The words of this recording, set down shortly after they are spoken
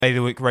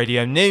Bailiwick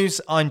Radio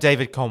News, I'm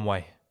David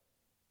Conway.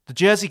 The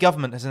Jersey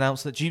government has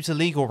announced that due to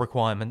legal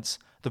requirements,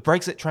 the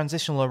Brexit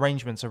transitional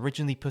arrangements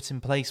originally put in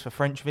place for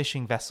French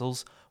fishing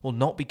vessels will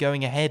not be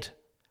going ahead.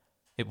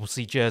 It will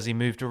see Jersey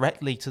move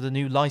directly to the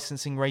new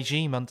licensing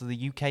regime under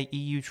the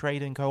UK-EU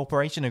Trade and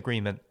Cooperation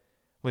Agreement,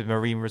 with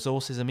Marine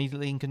Resources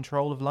immediately in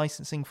control of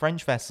licensing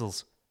French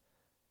vessels.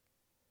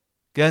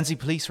 Guernsey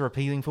police are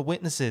appealing for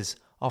witnesses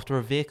after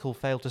a vehicle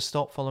failed to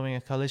stop following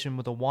a collision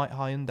with a white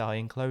Hyundai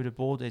in Clodagh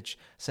Bordage,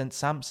 St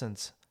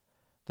Sampson's.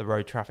 The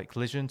road traffic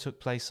collision took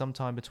place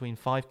sometime between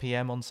 5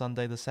 p.m. on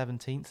Sunday the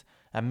 17th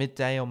and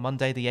midday on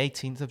Monday the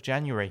 18th of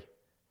January.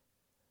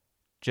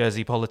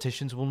 Jersey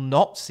politicians will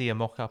not see a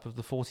mock-up of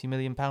the £40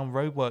 million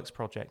roadworks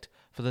project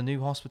for the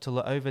new hospital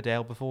at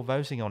Overdale before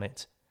voting on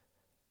it.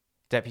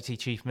 Deputy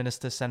Chief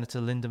Minister Senator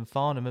Lyndon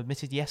Farnham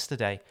admitted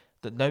yesterday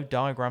that no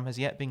diagram has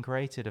yet been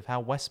created of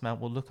how Westmount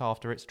will look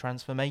after its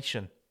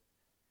transformation.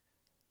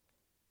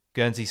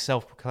 Guernsey's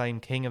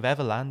self-proclaimed King of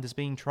Everland is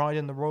being tried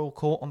in the Royal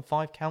Court on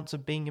 5 counts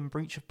of being in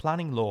breach of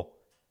planning law.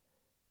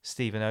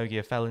 Stephen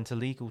Ogier fell into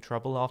legal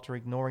trouble after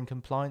ignoring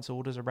compliance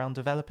orders around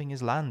developing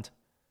his land.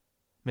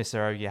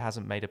 Mr Ogier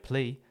hasn't made a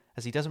plea,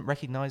 as he doesn't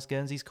recognise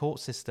Guernsey's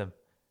court system.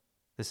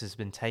 This has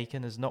been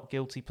taken as not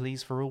guilty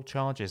pleas for all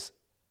charges.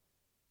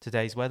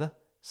 Today's weather,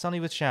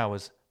 sunny with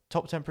showers,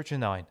 top temperature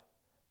 9.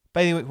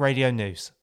 Bailiwick Radio News.